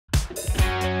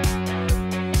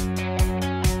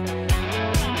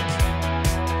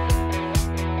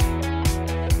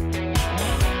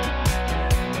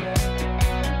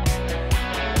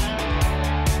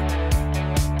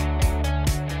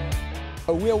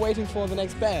waiting for the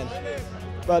next band.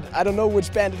 But I don't know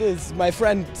which band it is. My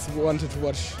friend wanted to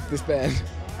watch this band.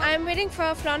 I'm waiting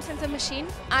for Florence and the Machine.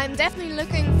 I'm definitely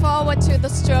looking forward to The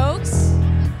Strokes.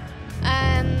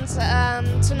 And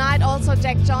tonight also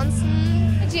Jack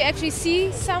Johnson. You actually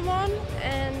see someone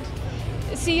and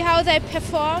see how they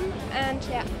perform, and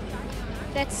yeah,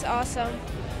 that's awesome.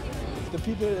 The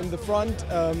people in the front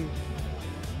are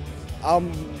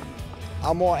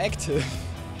more active.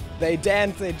 They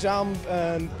dance, they jump,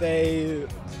 and they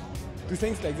do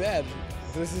things like that.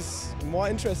 This is more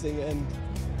interesting, and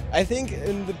I think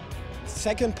in the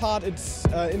second part it's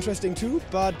interesting too,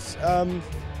 but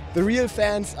the real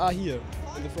fans are here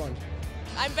in the front.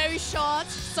 I'm very short,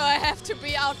 so I have to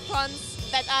be out front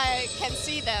that I can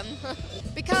see them.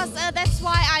 Because that's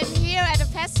why I'm here at a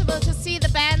festival, to see the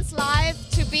bands live,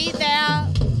 to be there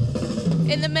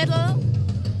in the middle.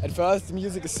 At first the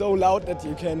music is so loud that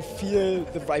you can feel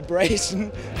the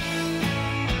vibration.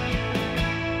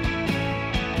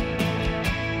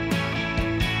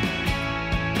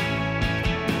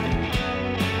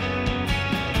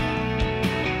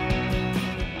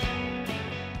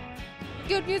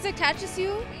 Good music touches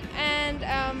you, and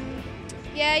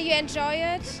yeah, you enjoy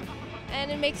it,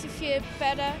 and it makes you feel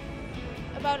better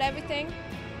about everything.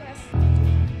 Yes.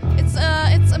 It's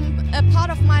a part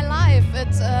of my life.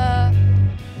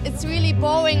 It's really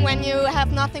boring when you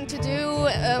have nothing to do,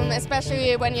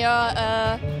 especially when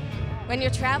you're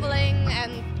traveling,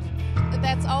 and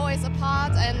that's always a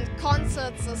part. And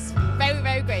concerts is very,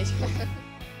 very great.